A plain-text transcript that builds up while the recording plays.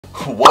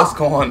What's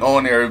going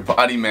on,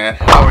 everybody, man?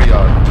 How are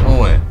y'all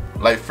doing?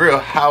 Like, for real,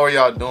 how are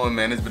y'all doing,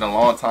 man? It's been a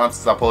long time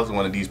since I posted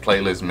one of these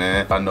playlists,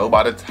 man. I know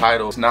by the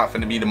title, it's not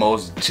finna be the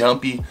most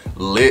jumpy,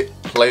 lit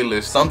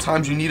playlist.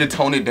 Sometimes you need to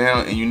tone it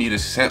down and you need to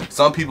simp.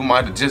 Some people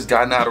might have just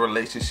gotten out of a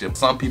relationship.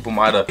 Some people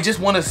might have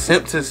just want to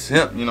simp to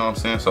simp, you know what I'm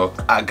saying? So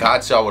I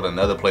got y'all with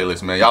another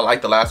playlist, man. Y'all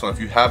like the last one. If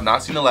you have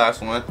not seen the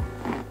last one,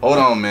 hold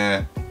on,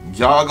 man.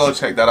 Y'all go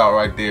check that out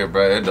right there,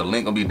 bro. The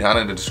link will be down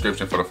in the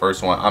description for the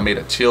first one. I made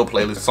a chill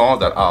playlist,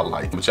 songs that I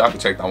like, but y'all can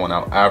check that one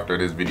out after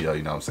this video,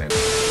 you know what I'm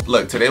saying?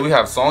 Look, today we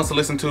have songs to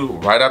listen to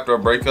right after a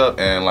breakup,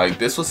 and like,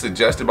 this was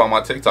suggested by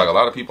my TikTok. A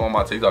lot of people on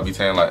my TikTok be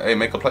saying like, hey,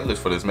 make a playlist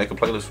for this, make a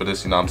playlist for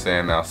this, you know what I'm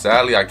saying? Now,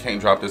 sadly, I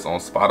can't drop this on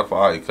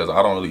Spotify because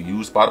I don't really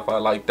use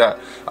Spotify like that.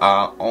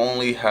 I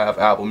only have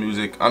Apple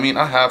Music. I mean,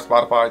 I have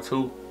Spotify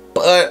too,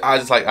 but I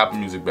just like Apple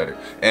Music better,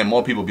 and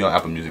more people be on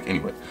Apple Music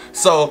anyway.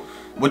 So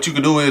what you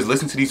can do is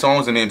listen to these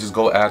songs and then just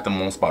go add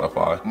them on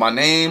Spotify. My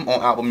name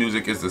on Apple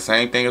Music is the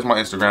same thing as my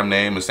Instagram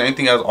name, the same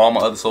thing as all my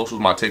other socials.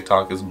 My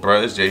TikTok is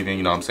Bruhitsjvn,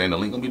 you know what I'm saying? The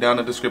link will be down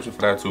in the description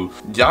for that too.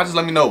 Y'all just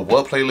let me know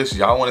what playlist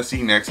y'all want to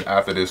see next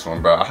after this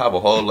one, bro. I have a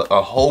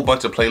whole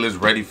bunch of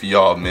playlists ready for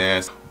y'all,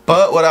 man.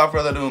 But without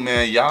further ado,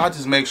 man, y'all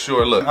just make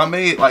sure, look, I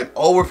made like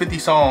over 50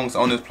 songs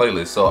on this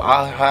playlist, so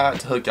I had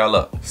to hook y'all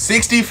up.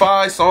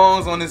 65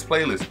 songs on this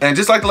playlist. And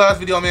just like the last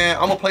video, man,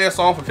 I'm gonna play a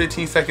song for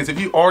 15 seconds. If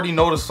you already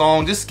know the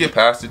song, just skip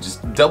past it.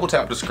 Just double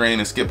tap the screen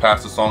and skip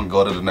past the song,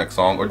 go to the next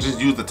song, or just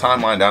use the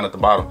timeline down at the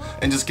bottom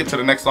and just skip to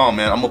the next song,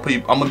 man. I'm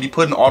gonna be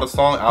putting all the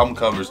song album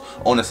covers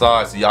on the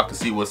side so y'all can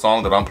see what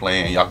song that I'm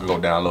playing and y'all can go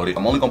download it.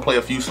 I'm only gonna play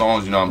a few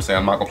songs, you know what I'm saying?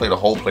 I'm not gonna play the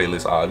whole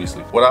playlist,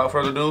 obviously. Without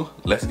further ado,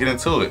 let's get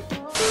into it.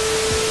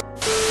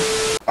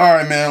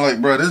 Alright, man,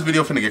 like, bro, this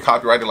video finna get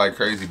copyrighted like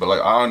crazy, but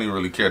like, I don't even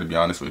really care, to be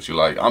honest with you.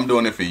 Like, I'm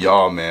doing it for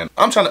y'all, man.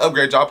 I'm trying to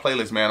upgrade y'all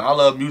playlist, man. I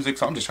love music,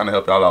 so I'm just trying to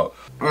help y'all out.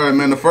 Alright,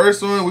 man, the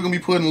first one, we're gonna be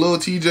putting Lil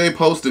TJ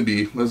Poster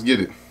B. Let's get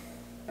it.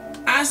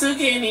 I still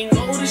can't even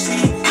go to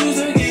sleep. You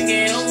still can't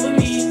get over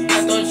me.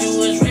 I thought you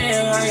was real.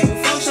 I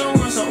ain't fuck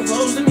someone so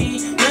close to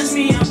me. Mess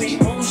me up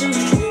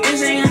emotionally.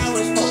 This ain't how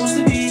it's supposed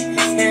to be.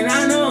 And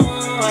I know.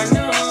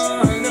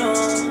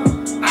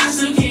 I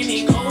still can't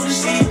even go to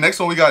sleep. Next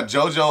one, we got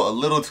JoJo, A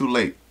Little Too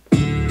Late.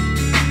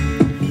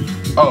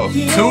 Oh,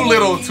 Too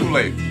Little Too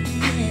Late.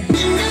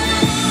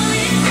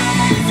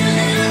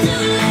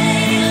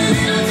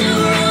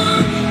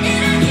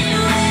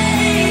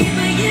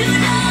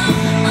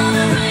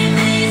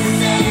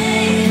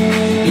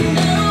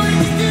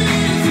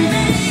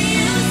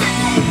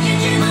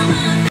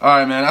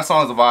 Alright, man, that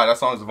song's a vibe. That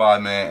song's a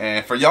vibe, man.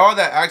 And for y'all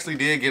that actually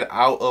did get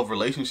out of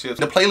relationships,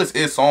 the playlist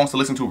is songs to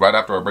listen to right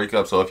after a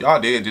breakup. So if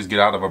y'all did just get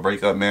out of a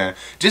breakup, man,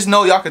 just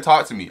know y'all can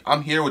talk to me.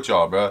 I'm here with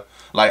y'all, bro.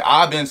 Like,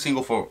 I've been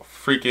single for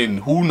freaking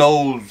who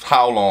knows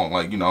how long.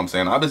 Like, you know what I'm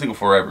saying? I've been single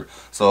forever.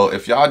 So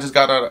if y'all just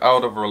got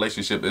out of a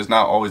relationship, it's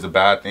not always a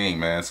bad thing,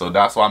 man. So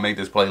that's why I make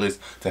this playlist,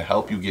 to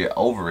help you get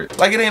over it.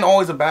 Like, it ain't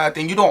always a bad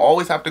thing. You don't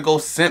always have to go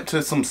simp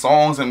to some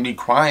songs and be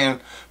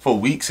crying for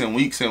weeks and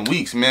weeks and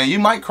weeks, man. You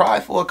might cry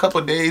for a couple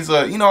of days,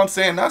 you know what I'm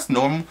saying? That's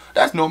normal.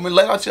 That's normal.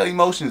 Let out your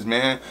emotions,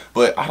 man.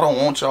 But I don't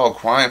want y'all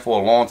crying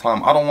for a long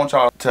time. I don't want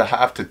y'all to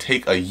have to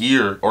take a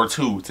year or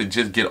two to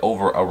just get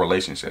over a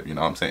relationship, you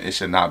know what I'm saying? It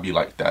should not be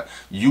like that.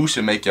 You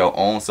should make your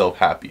own self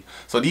happy.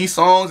 So these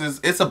songs,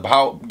 it's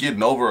about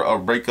getting over a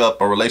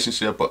breakup, a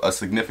relationship, a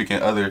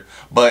significant other,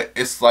 but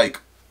it's like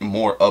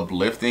more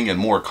uplifting and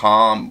more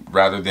calm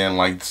rather than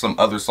like some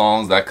other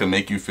songs that could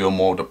make you feel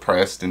more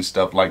depressed and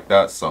stuff like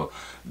that. So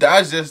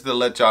that's just to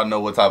let y'all know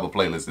what type of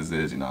playlist this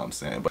is, you know what I'm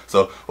saying? But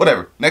so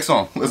whatever, next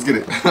song, let's get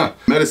it.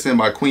 Medicine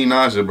by Queen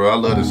Naja, bro. I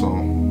love this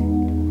song.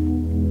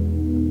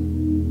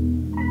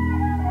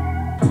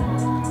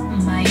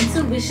 My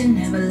intuition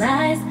never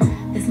lies.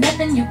 There's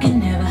nothing you can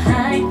never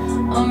hide.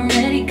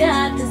 Already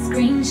got the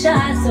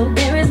screenshot, so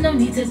there is no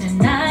need to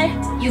deny.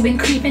 You've been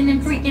creeping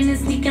and freaking and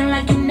sneaking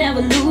like you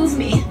never lose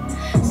me.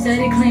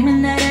 Started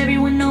claiming that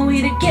everyone know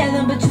we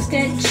together, but you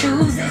steady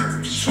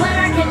choosing. Swear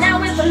I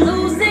cannot win for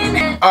losing.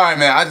 Alright,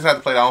 man, I just had to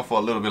play that one for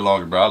a little bit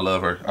longer, bro. I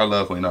love her. I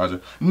love Queen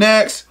Naja.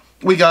 Next,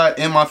 we got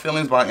In My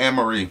Feelings by Anne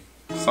Marie.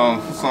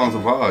 Song's a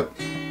vibe.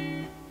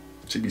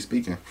 She be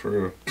speaking, for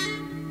real.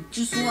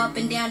 You swore up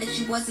and down that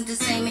you wasn't the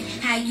same, and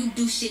how you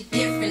do shit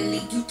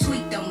differently. You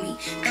tweaked on me.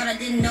 Thought I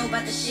didn't know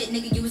about the shit,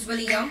 nigga, you was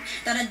really on.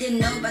 Thought I didn't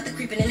know about the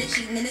creeping and the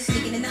cheating and the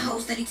sneaking and the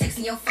hoes that he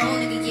texting your phone,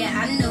 nigga. Yeah,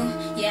 I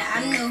knew. Yeah,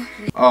 I knew.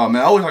 Oh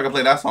man, I wish I could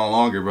play that song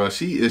longer, bro.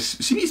 She be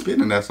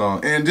spitting that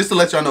song. And just to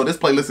let y'all know, this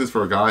playlist is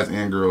for guys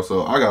and girls,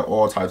 so I got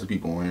all types of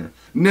people on here.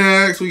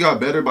 Next, we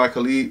got Better by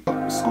Khalid.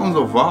 Song's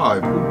a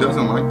vibe. Who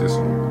doesn't like this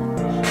song?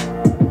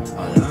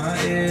 All I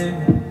hear,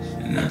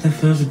 nothing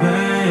feels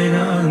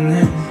better than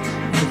this.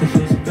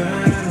 Nothing feels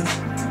better.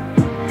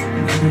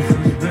 Nothing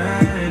feels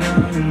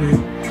better than this.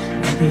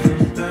 Nothing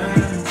feels better.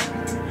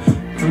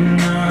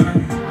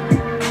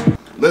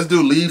 Let's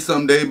do Leave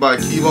Someday by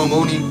Kivo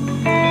Mooney.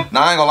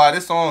 Now, I ain't gonna lie,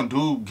 this song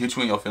do get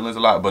you in your feelings a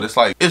lot, but it's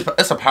like,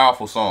 it's a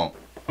powerful song.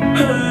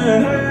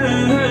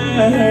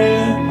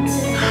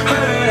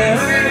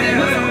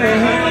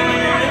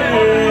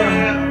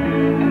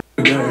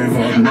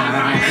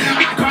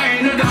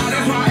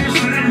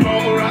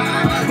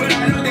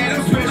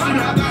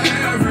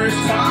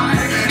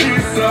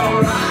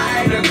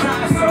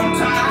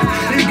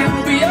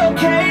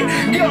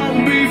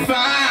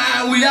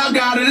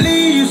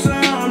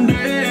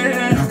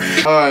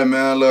 Alright,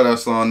 man, I love that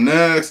song.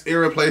 Next,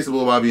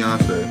 Irreplaceable by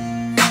Beyonce.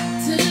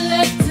 To the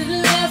left, to the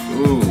left.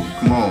 Ooh,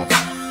 come on.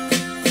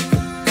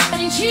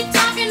 And keep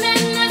talking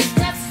and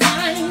that's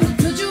fine. But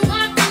could you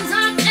walk and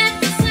talk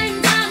at the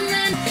same time?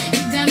 Then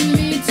you damn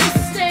me to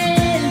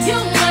stay. You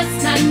must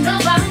not know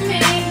about me.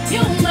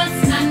 You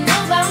must not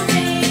know about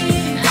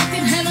me. I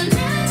can have a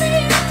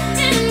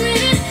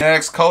minute.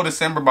 Next, Cold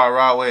December by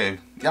Rod Wave.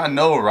 Y'all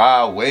know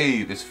Rod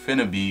Wave is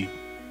finna be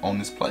on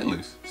this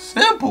playlist.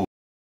 Simple.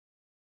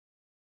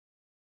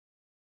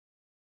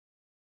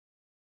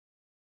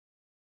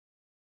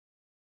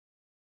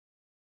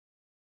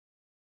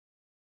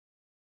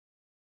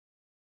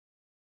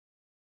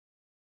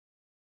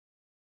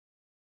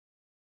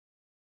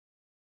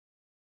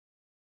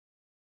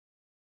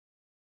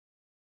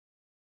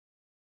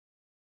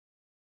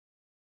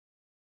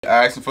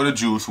 Asking for the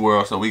Juice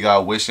WRLD, so we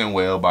got Wishing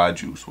Well by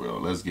Juice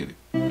WRLD. Let's get it.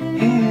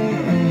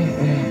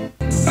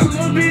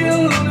 I'ma be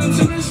alone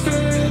until it's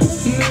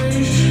finished.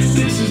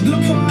 This is the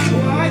part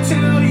where I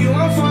tell you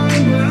I'm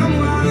fine, but I'm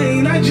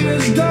lying. I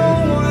just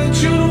don't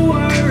want you to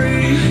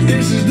worry.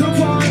 This is the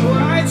part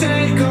where I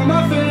take all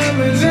my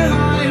feelings and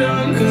hide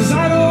them, cause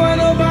I don't want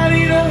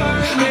nobody to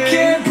hurt me. I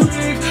can't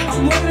breathe,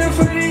 I'm waiting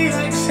for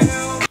the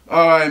exhale.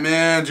 Alright,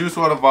 man, Juice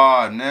WRLD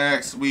vibe.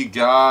 Next, we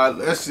got,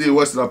 let's see,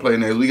 what should I play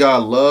next? We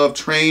got Love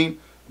Train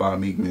by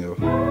Meek Mill.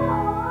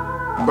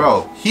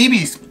 Bro,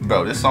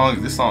 bro, this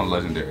song is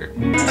legendary.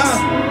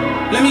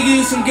 Let me give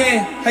you some game.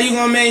 How you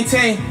gonna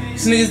maintain?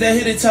 These niggas that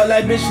hit it talk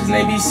like bitches and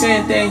they be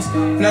saying things.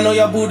 And I know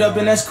y'all booed up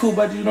and that's cool,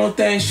 but you know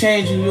things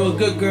changing. You a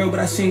good girl, but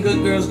I seen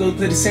good girls go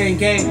play the same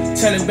game.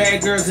 Turning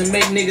bad girls and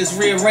make niggas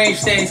rearrange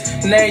things.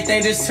 And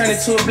everything just turn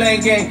into a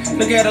blank game.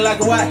 Look at her like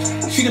a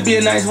watch. She could be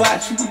a nice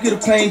watch. You could get a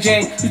plain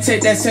Jane. You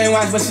take that same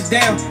watch, bust it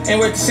down. Ain't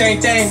worth the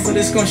same thing, but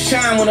it's gonna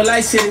shine when the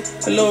lights hit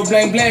it. A little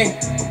bling bling.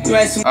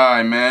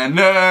 Alright, man,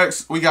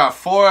 next we got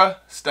Fora,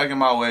 Stuck in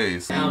My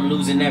Ways. I'm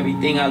losing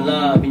everything I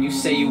love, and you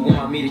say you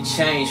want me to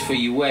change for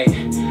you. Wait,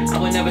 I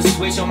would never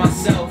switch on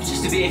myself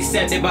just to be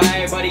accepted by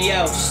everybody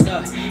else.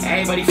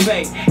 Everybody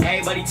fake,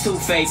 everybody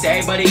two-faced,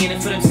 everybody in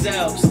it for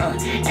themselves.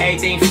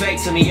 Everything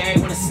fake to me,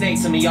 everyone a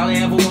snake to me. All they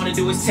ever want to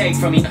do is take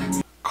from me.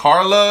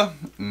 Carla,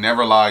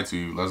 Never Lied to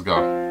You. Let's go.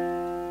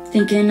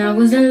 Thinking I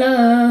was in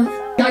love.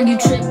 Dog, you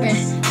tripping.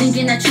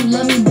 Thinking that you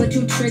love me, but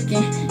you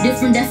tricking.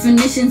 Different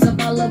definitions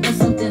about love, but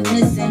something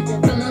missing.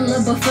 Fell in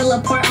love, but fell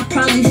apart. I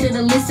probably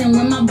should've listened.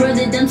 When my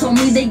brother done told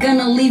me they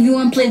gonna leave you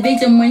and play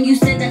victim. When you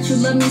said that you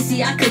love me,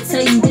 see, I could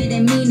tell you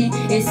didn't mean it.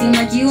 It seemed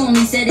like you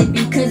only said it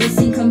because it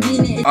seemed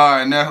convenient.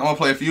 Alright, next I'm gonna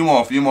play a few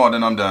more,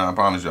 then I'm done. I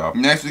promise y'all.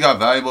 Next we got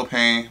Valuable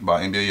Pain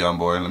by NBA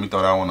Youngboy. Let me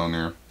throw that one on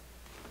there.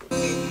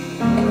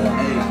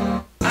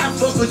 I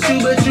fuck with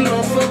you, but you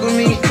don't fuck with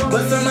me.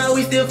 But somehow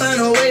we still find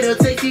a way to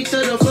take each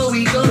other before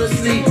we go to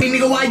sleep. Hey,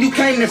 nigga, why you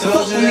came to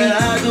fuck with me?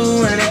 I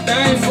do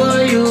anything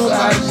for you.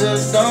 I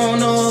just don't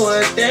know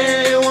what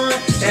they want.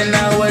 And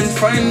I wasn't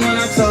frightened when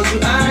I told you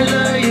I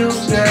love you.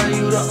 Girl,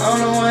 you the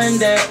only one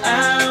that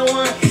I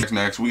want.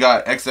 Next we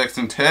got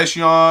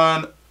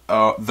XXXTentacion,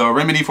 The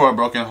Remedy for a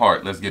Broken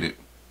Heart. Let's get it.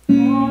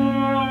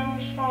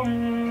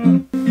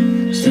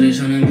 Steady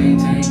trying to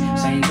maintain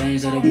same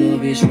things that a blow a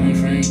bitch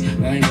mainframe.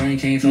 My brain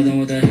can't fathom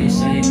what the he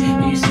say.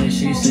 He say,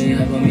 she say,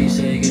 how about me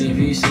say? Get a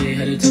VC,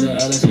 headed to the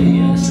LSA,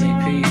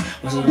 ASAP.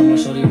 What's it on my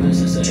shorty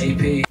wrist? It's an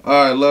AP.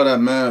 Alright, love that,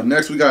 man.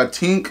 Next we got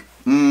Tink,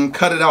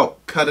 Cut It Out.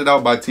 Cut It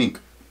Out by Tink.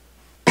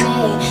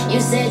 You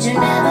said you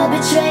never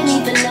betrayed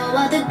me for no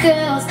other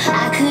girls.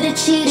 I could've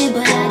cheated,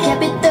 but I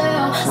kept it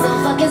thorough. So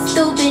fucking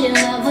stupid in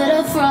love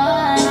with a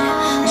fraud.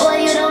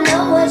 Boy, you don't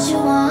know what you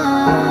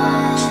want.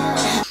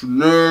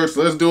 Next,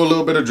 let's do a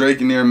little bit of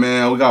Drake in there,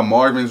 man. We got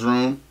Marvin's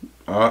Room.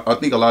 I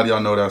think a lot of y'all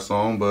know that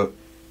song, but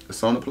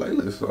it's on the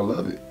playlist, so I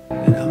love it.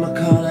 And I'ma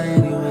call her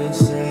anyway and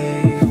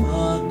say,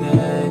 fuck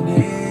that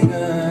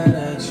nigga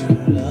that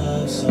you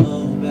love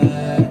so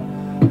bad.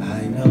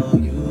 I know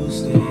you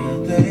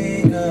still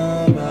think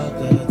about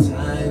the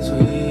times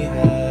we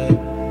had.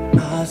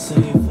 I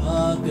say,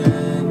 fuck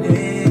that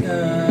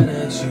nigga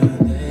that you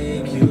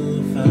think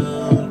you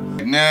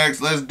found. Next,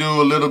 let's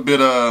do a little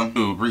bit of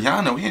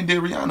Rihanna. We ain't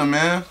did Rihanna,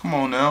 man. Come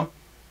on now.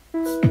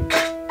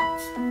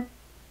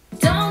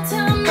 Don't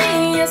tell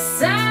me you're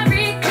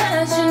sorry,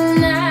 cause you're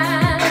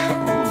not.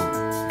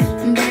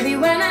 Baby,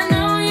 when I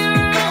know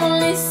you're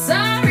only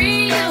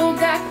sorry you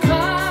got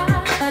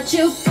caught. But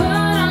you put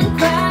on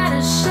quite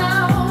a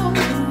show.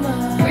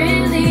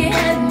 Really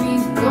had me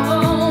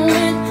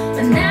going,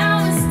 but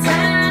now it's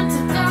time to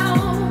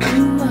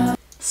go.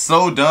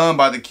 So Done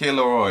by the Kid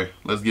Laroi.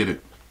 Let's get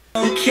it.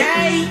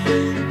 Okay,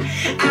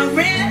 I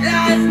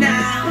realize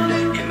now,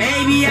 and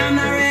maybe I'm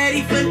not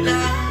ready for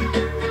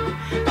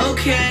love.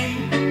 Okay,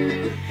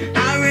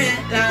 I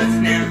realize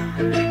now,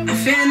 I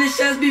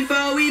finished us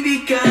before we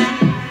begun.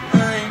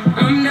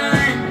 I'm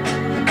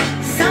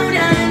done, so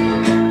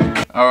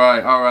done.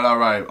 Alright.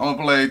 I'm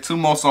gonna play two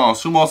more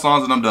songs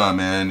and I'm done,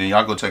 man. And then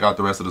y'all go check out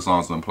the rest of the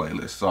songs on the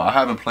playlist. So I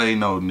haven't played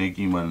no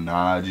Nicki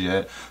Minaj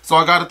yet, so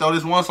I gotta throw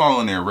this one song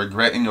on there,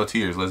 Regret in Your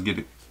Tears. Let's get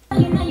it.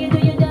 You know you do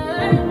your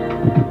dirt.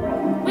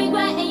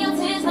 Regret in your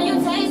tears when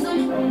you taste them.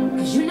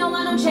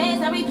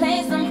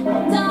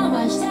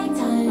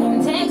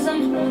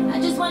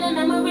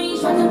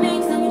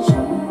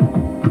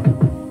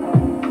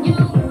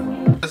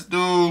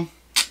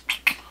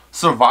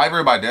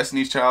 Survivor by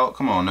Destiny's Child.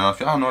 Come on now, if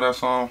y'all know that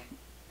song,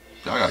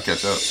 y'all gotta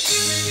catch up.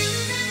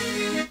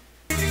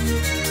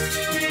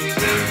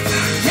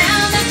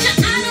 Now that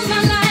you're out of my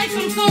life,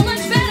 I'm so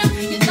much better.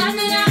 You thought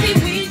that I'd be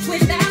weak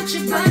without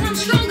you, but I'm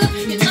stronger.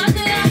 You thought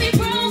that I'd be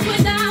broke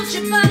without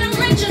you, but I'm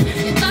richer.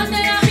 You thought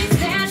that I'd be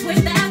sad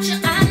without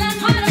you, I laugh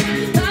harder.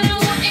 You thought I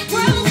wouldn't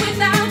grow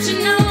without you,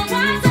 no I'm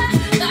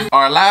wiser.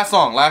 All right, last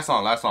song.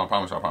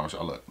 Promise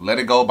y'all. Look, Let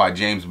It Go by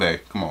James Bay.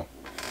 Come on.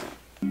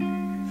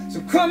 So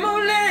come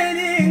on, let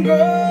it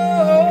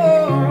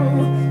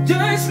go.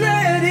 Just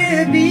let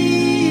it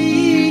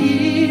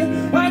be.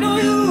 Why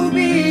don't you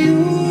be you?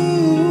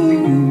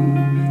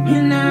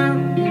 And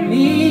I'm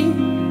me.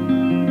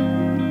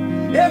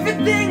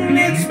 Everything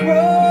that's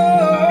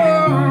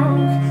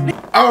wrong.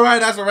 All right,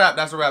 that's a wrap.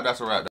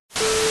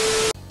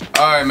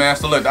 All right, man.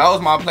 So look, that was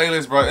my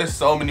playlist, bro. There's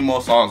so many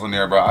more songs on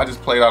there, bro. I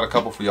just played out a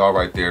couple for y'all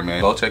right there, man.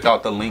 Go check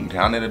out the link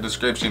down in the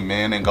description,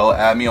 man, and go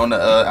add me on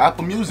the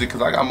Apple Music,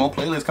 because I got more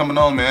playlists coming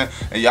on, man.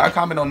 And y'all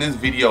comment on this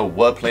video,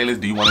 what playlist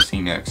do you want to see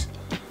next?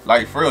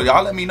 Like, for real,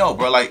 y'all let me know,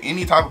 bro. Like,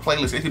 any type of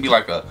playlist. It could be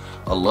like a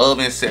love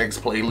and sex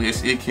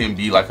playlist. It can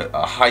be like a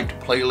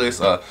hyped playlist,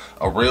 a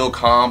real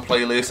calm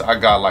playlist. I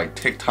got like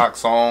TikTok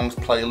songs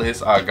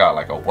playlist. I got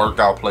like a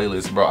workout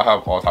playlist, bro. I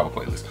have all type of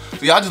playlists.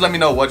 So y'all just let me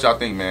know what y'all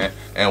think, man,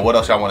 and what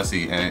else y'all want to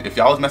see. And if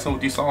y'all was messing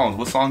with these songs,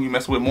 what song you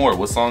messing with more?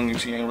 What song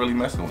she ain't really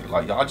messing with?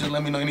 Like, y'all just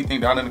let me know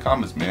anything down in the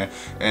comments, man.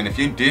 And if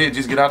you did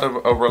just get out of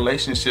a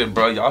relationship,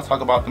 bro, y'all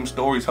talk about them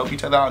stories. Help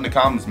each other out in the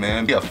comments,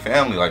 man. Be a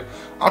family. Like,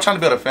 I'm trying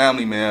to build a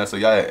family, man. So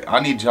y'all, I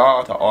need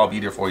y'all to all be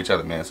there for each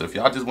other, man. So if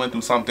y'all just went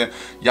through something,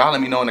 y'all let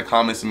me know in the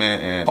comments,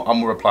 man, and I'm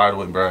gonna reply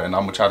to it, bro, and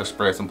I'm gonna try to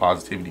spread some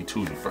positivity to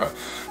you, bro.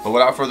 But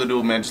without further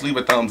ado, man, just leave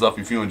a thumbs up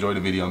if you enjoyed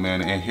the video,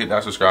 man, and hit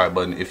that subscribe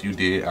button if you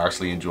did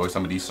actually enjoy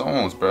some of these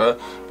songs, bro.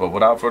 But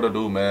without further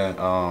ado, man,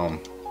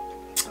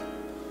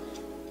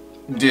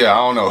 yeah, I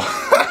don't know.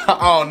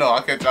 I don't know.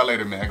 I'll catch y'all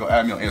later, man. Go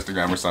add me on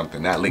Instagram or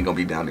something. That link gonna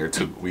be down there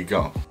too. We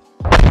go.